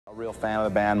A real fan of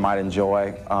the band might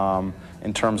enjoy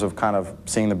in terms of kind of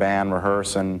seeing the band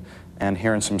rehearse and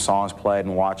hearing some songs played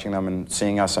and watching them and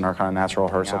seeing us in our kind of natural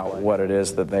rehearsal, what it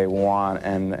is that they want,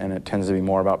 and it tends to be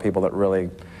more about people that really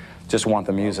just want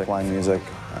the music, playing music.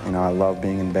 You know, I love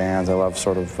being in bands. I love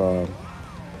sort of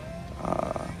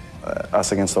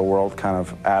us against the world kind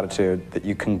of attitude that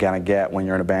you can kind of get when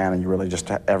you're in a band and you really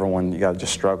just, everyone, you got to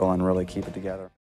just struggle and really keep it together.